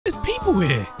people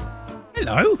here.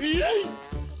 Hello.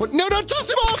 What? No, don't toss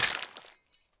him off.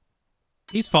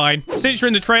 He's fine. Since you're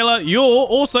in the trailer, you're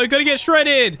also going to get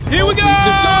shredded. Here we go. What's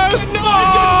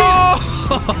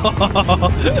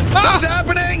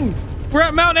happening? We're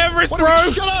at Mount Everest, bro.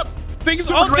 Shut up.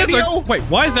 Wait,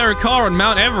 why is there a car on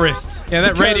Mount Everest? Yeah,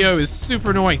 that radio is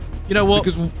super annoying. You know what?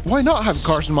 Because why not have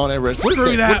cars on Mount Everest?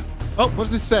 Screw that. What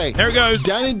does this say? There it goes.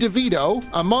 Danny DeVito,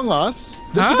 Among Us.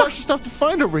 There's a bunch of stuff to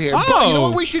find over here. But you know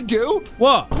what we should do?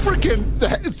 What?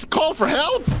 It's call for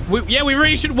help. We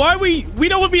really should. Why we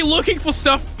don't want to be looking for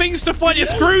things to find.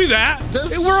 Screw that.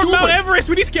 We're on Mount Everest.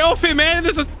 We need to get off here, man.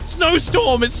 There's a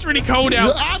snowstorm. It's really cold out.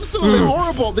 It's absolutely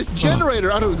horrible. This generator,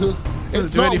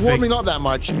 it's not warming up that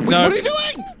much. What are you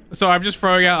doing? So I'm just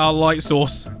throwing out our light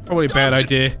source. Probably a bad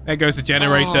idea. There goes the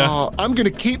generator. I'm going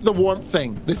to keep the warmth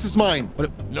thing. This is mine.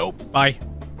 Nope. Bye.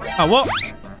 Oh, what?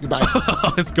 Goodbye.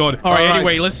 It's gone. All right,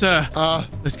 anyway, let's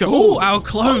go. Ooh, our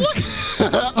clothes.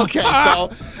 Okay, so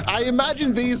I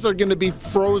imagine these are going to be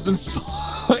frozen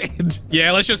solid.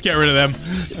 Yeah, let's just get rid of them.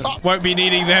 Won't be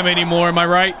needing them anymore, am I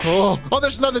right? Oh,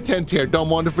 there's another tent here. Don't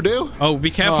want to do. Oh, be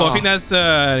careful. I think there's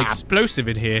an explosive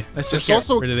in here. Let's just get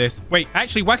rid of this. Wait,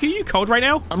 actually, Whacky, are you cold right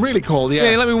now? I'm really cold, yeah.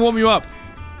 Yeah, let me warm you up.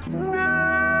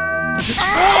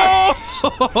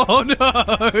 Oh no!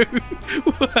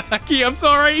 Whacky, I'm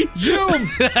sorry.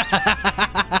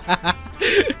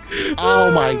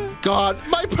 Oh my god,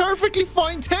 my perfectly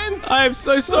fine tent! I am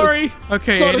so sorry.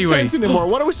 Okay, it's not anyway. a tent anymore.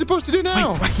 What are we supposed to do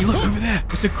now? Wait, Whacky, look over there.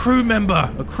 It's a crew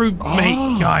member, a crew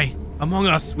mate guy. Among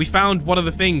Us. We found one of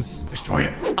the things. Destroy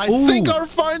it. I think I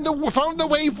found the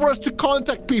way for us to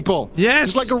contact people.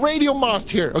 Yes. There's like a radio mast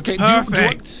here. Okay.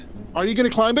 Perfect. Are you gonna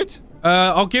climb it?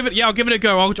 I'll give it a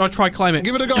go. I'll try climb it.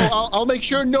 Give it a go. I'll make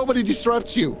sure nobody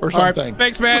disrupts you or something. Right,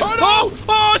 thanks, man. Oh, no!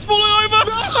 Oh, it's falling over.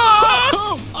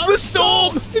 The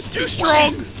storm is too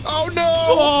strong. Oh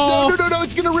no. No.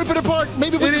 It's gonna rip it apart.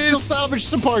 Maybe we can still salvage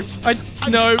some parts. I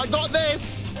got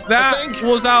this. That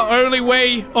was our only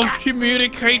way of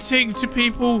communicating to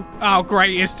people. Oh,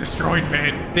 great. It's destroyed,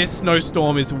 man. This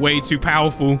snowstorm is way too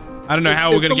powerful. I don't know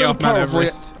how we're going to get off Mount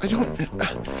Everest. I don't...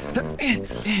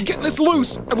 Get this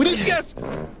loose. We didn't... Yes.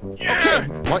 Yeah. Okay.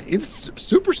 What? It's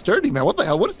super sturdy, man. What the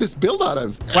hell? What is this build out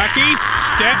of? Whacky,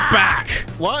 step back.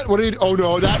 What? What are you... Oh,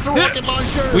 no. That's a rocket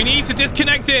launcher. We need to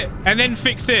disconnect it and then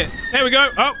fix it. There we go.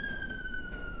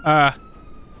 Oh.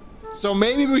 So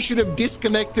maybe we should have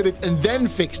disconnected it and then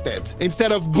fixed it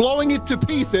instead of blowing it to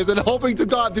pieces and hoping to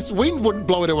God this wind wouldn't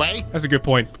blow it away. That's a good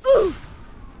point.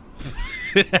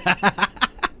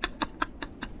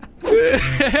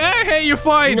 Hey, you're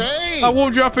fine. Hey. I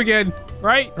warmed you up again,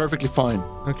 right? Perfectly fine.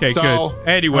 Okay, good.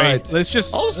 Anyway, let's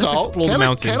explore the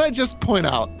mountain. Can I just point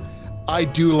out, I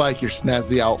do like your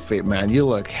snazzy outfit, man. You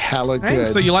look hella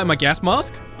good. So you like my gas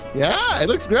mask? Yeah, it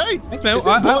looks great. Thanks, man. Is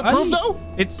it bulletproof, though?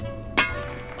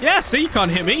 Yeah, see, you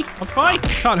can't hit me. I'm fine. You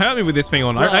can't hurt me with this thing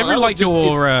on. Well, I really like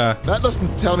your... That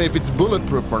doesn't tell me if it's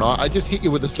bulletproof or not. I just hit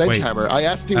you with a sledgehammer. I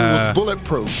asked you if it was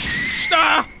bulletproof.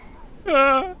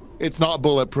 It's not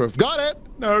bulletproof. Got it.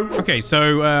 No. Okay,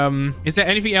 so is there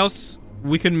anything else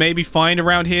we can maybe find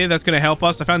around here that's going to help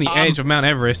us? I found the edge of Mount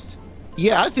Everest.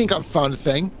 Yeah, I think I've found a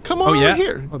thing. Come on over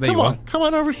here. Oh, there you are. Come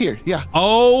on over here. Yeah.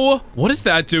 Oh, what is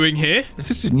that doing here? This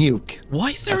is a nuke. Why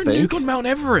is there a nuke on Mount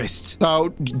Everest? So,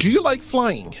 do you like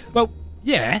flying? Well,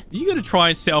 yeah. Are you going to try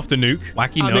and set off the nuke?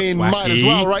 Wacky, I mean, might as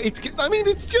well, right? It's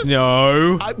just...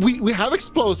 No. We have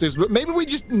explosives, but maybe we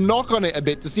just knock on it a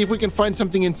bit to see if we can find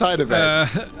something inside of it.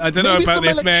 I don't know about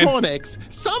this, man. Maybe some electronics.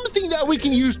 Something that we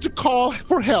can use to call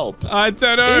for help. I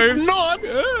don't know. If not,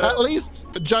 at least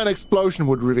a giant explosion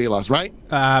would reveal us, right?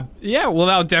 Yeah, well,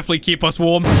 that'll definitely keep us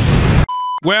warm.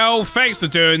 Well, thanks for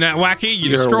doing that, Whacky. You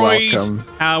destroyed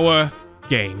our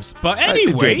games. But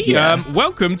anyway,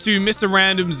 welcome to Mr.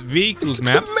 Random's vehicles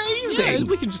map. Amazing. Yeah,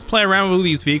 we can just play around with all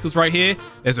these vehicles right here.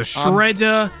 There's a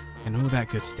shredder and all that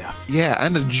good stuff. Yeah,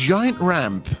 and a giant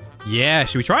ramp. Yeah,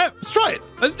 should we try it? Let's try it.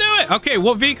 Let's do it. Okay,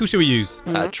 what vehicle should we use?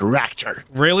 A tractor.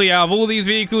 Really? Out of all these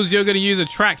vehicles, you're going to use a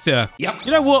tractor? Yep.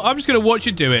 You know what? I'm just going to watch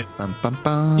you do it.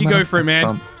 You go for it,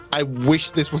 man. I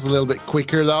wish this was a little bit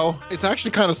quicker, though. It's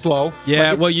actually kind of slow.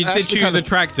 Yeah, well, you did choose a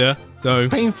tractor, so...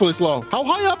 It's painfully slow. How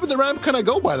high up in the ramp can I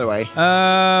go, by the way?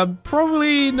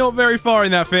 Probably not very far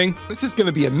in that thing. This is going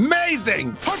to be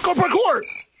amazing. Hardcore parkour.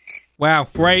 Wow,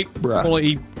 great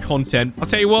quality content. I'll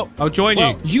tell you what, I'll join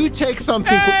you. You take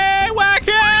something... Hey,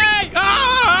 Whacky!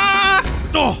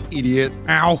 Ah! Oh! Idiot.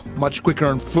 Ow. Much quicker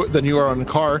on foot than you are on a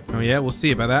car. Oh, yeah, we'll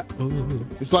see about that. Ooh.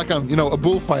 It's like I'm, a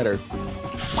bullfighter.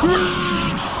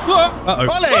 Uh-oh.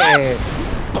 Olé!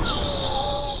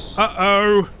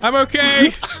 Uh-oh. I'm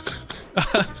okay.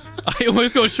 I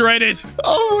almost got shredded.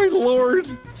 Oh, my Lord.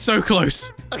 So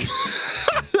close.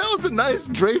 That was a nice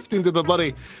drift into the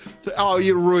bloody... Oh,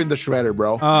 you ruined the shredder,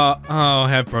 bro. I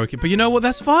have broke it. But you know what?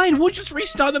 That's fine. We'll just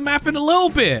restart the map in a little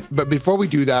bit. But before we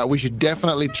do that, we should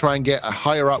definitely try and get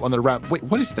higher up on the ramp. Wait,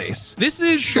 what is this? This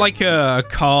is like a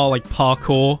car, like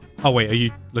parkour. Oh, wait. Are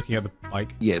you looking at the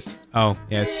bike? Yes. Oh,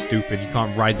 yeah, it's stupid. You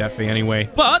can't ride that thing anyway.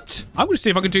 But I'm going to see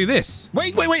if I can do this.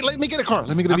 Wait. Let me get a car.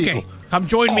 Let me get a vehicle. Come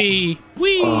join me.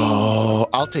 Whee! Oh,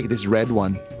 I'll take this red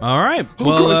one. All right.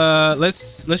 Well,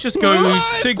 let's just go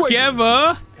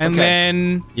together. And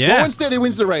then, yeah. Slow and steady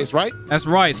wins the race, right? That's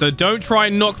right. So don't try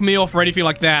and knock me off or anything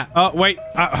like that. Oh, wait.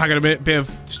 I got a bit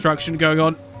of destruction going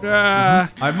on.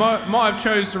 I might have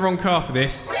chose the wrong car for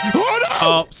this. Oh, no!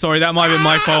 Oh, sorry. That might have been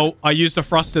my fault. I used the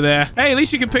thruster there. Hey, at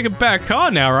least you can pick a better car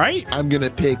now, right? I'm going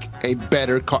to pick a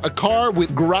better car. A car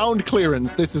with ground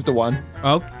clearance. This is the one.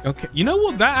 Oh, okay. You know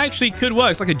what? That actually could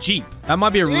work. It's like a Jeep. That might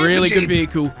be a really good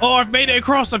vehicle. Oh, I've made it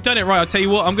across. I've done it right. I'll tell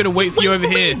you what. I'm going to wait for you over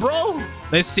here. Bro.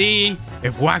 Let's see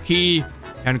if Whacky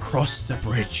can cross the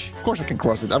bridge. Of course I can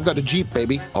cross it. I've got a Jeep,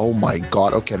 baby. Oh, my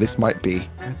God. Okay, this might be.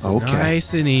 That's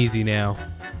nice and easy now.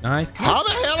 Nice. How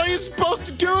the hell are you supposed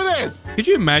to do this? Could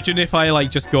you imagine if I like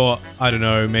just got, I don't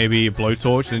know, maybe a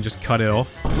blowtorch and just cut it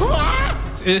off?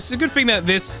 It's a good thing that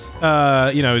this,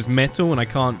 you know, is metal and I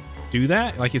can't do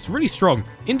that. Like, it's really strong.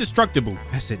 Indestructible.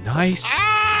 That's it. Nice.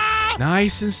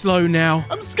 Nice and slow now.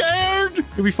 I'm scared.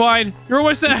 You'll be fine. You're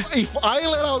almost there. If I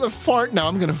let out a fart now,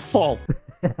 I'm going to fall.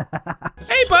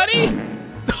 Hey, buddy.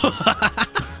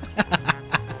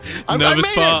 Nervous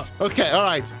fart. Okay, all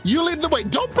right. You lead the way.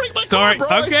 Don't break my car, bro.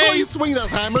 Okay. I saw you swing that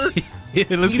hammer. Yeah,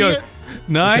 let's go.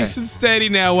 Nice and steady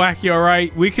now, Whacky. All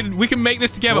right, we can make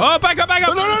this together. Oh, back up, back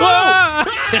up. No.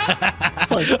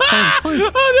 Fine.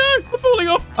 Oh no, I'm falling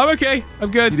off. I'm okay.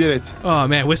 I'm good. You did it. Oh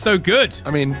man, we're so good.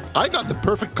 I mean, I got the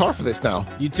perfect car for this now.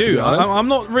 You do. I'm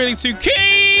not really too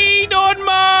keen on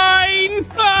mine.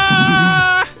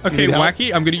 Okay,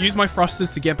 Whacky, I'm gonna use my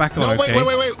thrusters to get back on. No,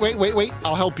 okay? wait.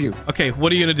 I'll help you. Okay,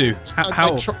 what are you gonna do?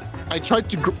 How? I tried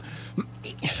to.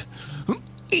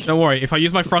 Don't worry. If I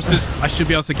use my thrusters, I should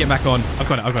be able to get back on. I've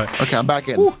got it. Okay, I'm back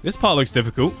in. Ooh, this part looks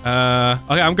difficult. Okay,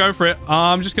 I'm going for it.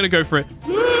 I'm just gonna go for it.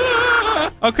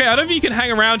 Okay, I don't think you can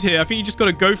hang around here. I think you just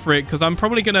gotta go for it because I'm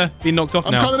probably gonna be knocked off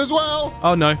now. I'm coming as well.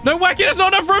 Oh no, no, Whacky! There's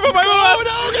not enough room for my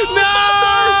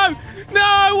bus.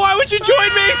 No! Why would you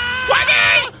join me,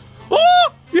 Whacky?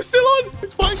 Oh, you're still on.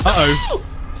 It's fine. Uh-oh.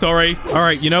 Sorry. All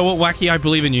right, you know what, Whacky? I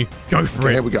believe in you. Go for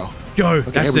it. Here we go. Go.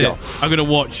 Okay, That's it. I'm gonna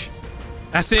watch.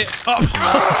 That's it. Oh,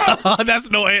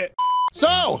 that's not it.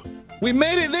 So, we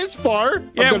made it this far.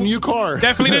 Yeah, I've got a new car.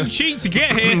 Definitely didn't cheat to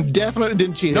get here. Definitely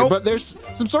didn't cheat. Nope. But there's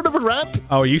some sort of a ramp.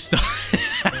 Oh, you stuck.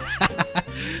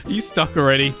 You stuck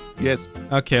already? Yes.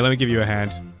 Okay, let me give you a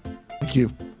hand. Thank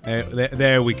you.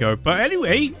 There we go. But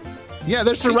anyway. Yeah,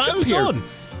 there's a ramp here. On.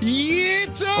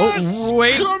 Oh,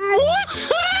 wait.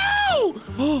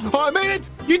 Oh, I made it.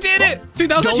 You did it.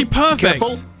 Dude, that was actually perfect.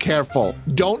 Careful.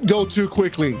 Don't go too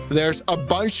quickly. There's a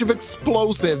bunch of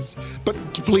explosives, but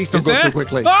please don't go too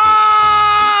quickly.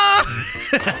 Ah!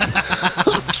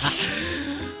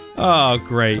 Oh,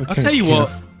 great. Okay, I'll tell you what.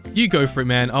 You go for it,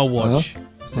 man. I'll watch.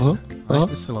 Nice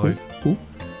and slow.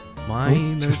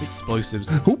 Mine those explosives.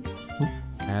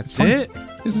 That's it.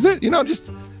 This is it. You know,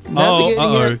 just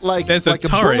navigating it like there's a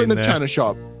bull in a there. china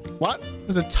shop. What?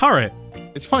 There's a turret.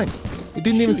 It's fine. It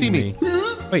didn't even see me.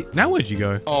 Wait, now where'd you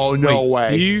go? Oh, no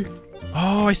way. You...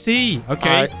 Oh, I see.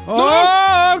 Okay.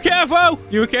 Oh, careful.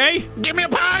 You okay? Give me a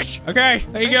push. Okay,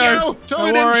 there you go.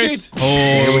 Totally didn't cheat. Oh,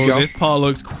 here we go. This part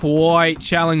looks quite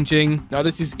challenging. Now,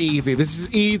 this is easy. This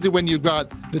is easy when you've got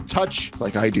the touch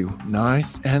like I do.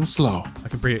 Nice and slow. I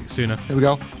can bring it sooner. Here we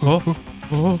go.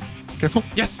 Oh. Careful.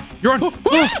 Yes, you're on.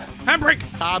 Handbrake.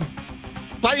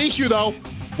 Slight issue, though.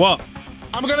 What?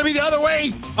 I'm going to be the other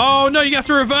way. Oh, no, you have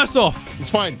to reverse off. It's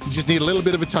fine. You just need a little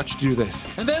bit of a touch to do this.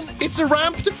 And then it's a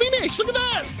ramp to finish. Look at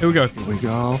that. Here we go. Here we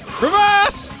go.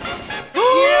 Reverse.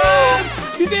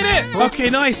 Yes. You did it. Okay,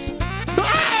 nice.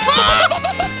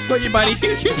 Got you, buddy.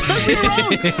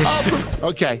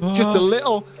 Okay, just a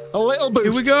little boost.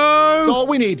 Here we go. That's all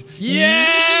we need.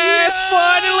 Yes,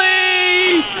 finally.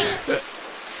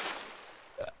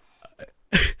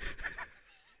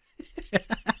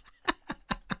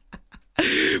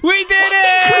 We did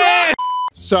it!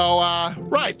 So,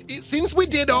 right, since we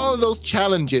did all of those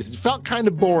challenges, it felt kind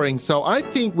of boring, so I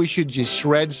think we should just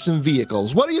shred some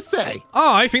vehicles. What do you say?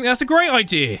 Oh, I think that's a great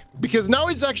idea. Because now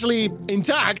it's actually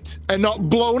intact and not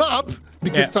blown up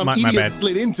because some idiot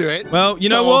slid into it. Well, you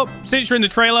know what? Since you're in the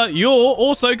trailer, you're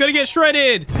also going to get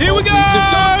shredded. Here we go!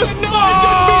 No,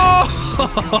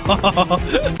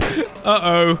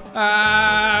 Uh-oh.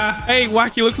 Hey,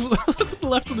 Whacky, look what's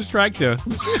left on the tractor.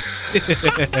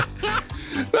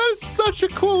 That is such a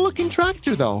cool looking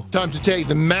tractor, though. Time to take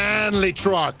the manly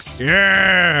trucks.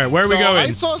 Yeah. Where are we going? I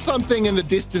saw something in the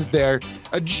distance there.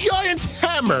 A giant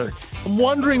hammer. I'm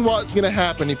wondering what's going to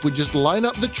happen if we just line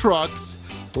up the trucks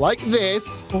like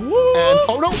this. Ooh. And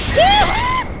oh no.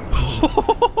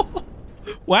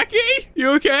 Wacky,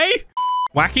 you okay?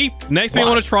 Wacky, next thing I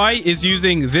want to try is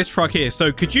using this truck here.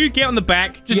 So could you get on the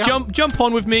back? Just jump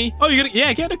on with me. Oh, you're gonna,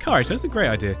 yeah, get in a car. That's a great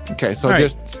idea. Okay, so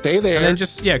just stay there. And then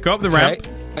just, yeah, go up the ramp.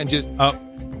 And just up.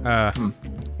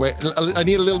 Wait, I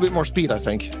need a little bit more speed, I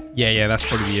think. Yeah, that's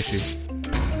probably the issue.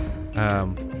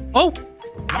 Oh,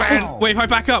 wait, if I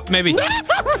back up, maybe.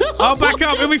 I'll back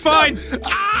up, it'll be fine.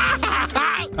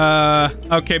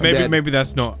 Okay, maybe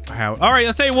that's not how. All right,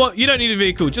 I'll tell you what, you don't need a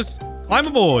vehicle. Just climb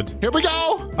aboard. Here we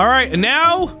go. All right, and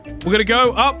now we're gonna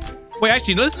go up. Wait,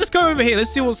 actually, let's go over here.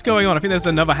 Let's see what's going on. I think there's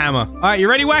another hammer. All right, you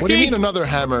ready, Wacky? What do you mean another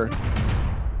hammer?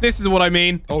 This is what I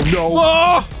mean. Oh no.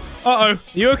 Whoa! Uh-oh.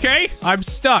 You okay? I'm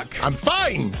stuck. I'm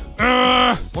fine.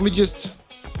 Let me just.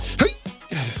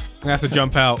 I have to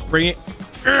jump out. Bring it.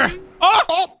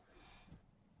 Oh!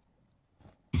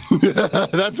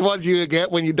 That's what you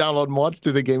get when you download mods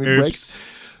to the game. It breaks.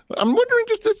 I'm wondering,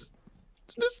 does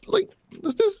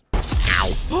this?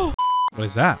 Ow. What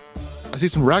is that? I see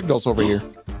some ragdolls over here.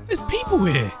 There's people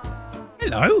here.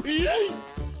 Hello.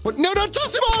 What? No, don't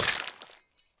toss him off.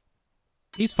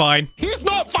 He's fine. He's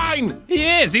not fine. He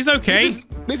is. He's okay.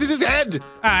 This is his head.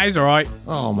 He's all right.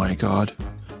 Oh my god.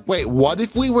 Wait, what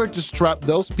if we were to strap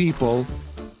those people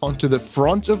onto the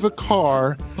front of a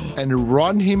car and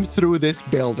run him through this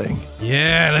building?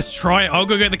 Yeah, let's try it. I'll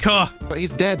go get the car. But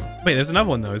he's dead. Wait, there's another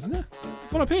one though, isn't there?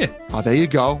 There's one up here. Oh, there you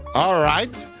go. All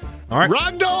right.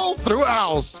 Ragdoll through a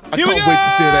house. I can't wait to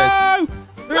see this.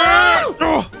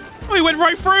 Oh, he went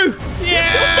right through.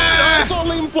 Yeah. Still fine. I saw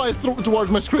Liam fly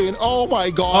towards my screen. Oh my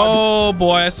god. Oh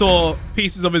boy, I saw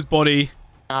pieces of his body.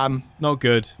 Not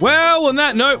good. Well, on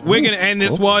that note, we're going to end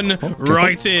this one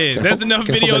right here. There's another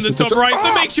video on the top right,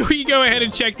 so make sure you go ahead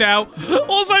and check that out.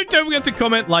 Also, don't forget to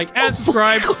comment, like, and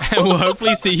subscribe, and we'll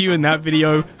hopefully see you in that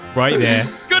video right there.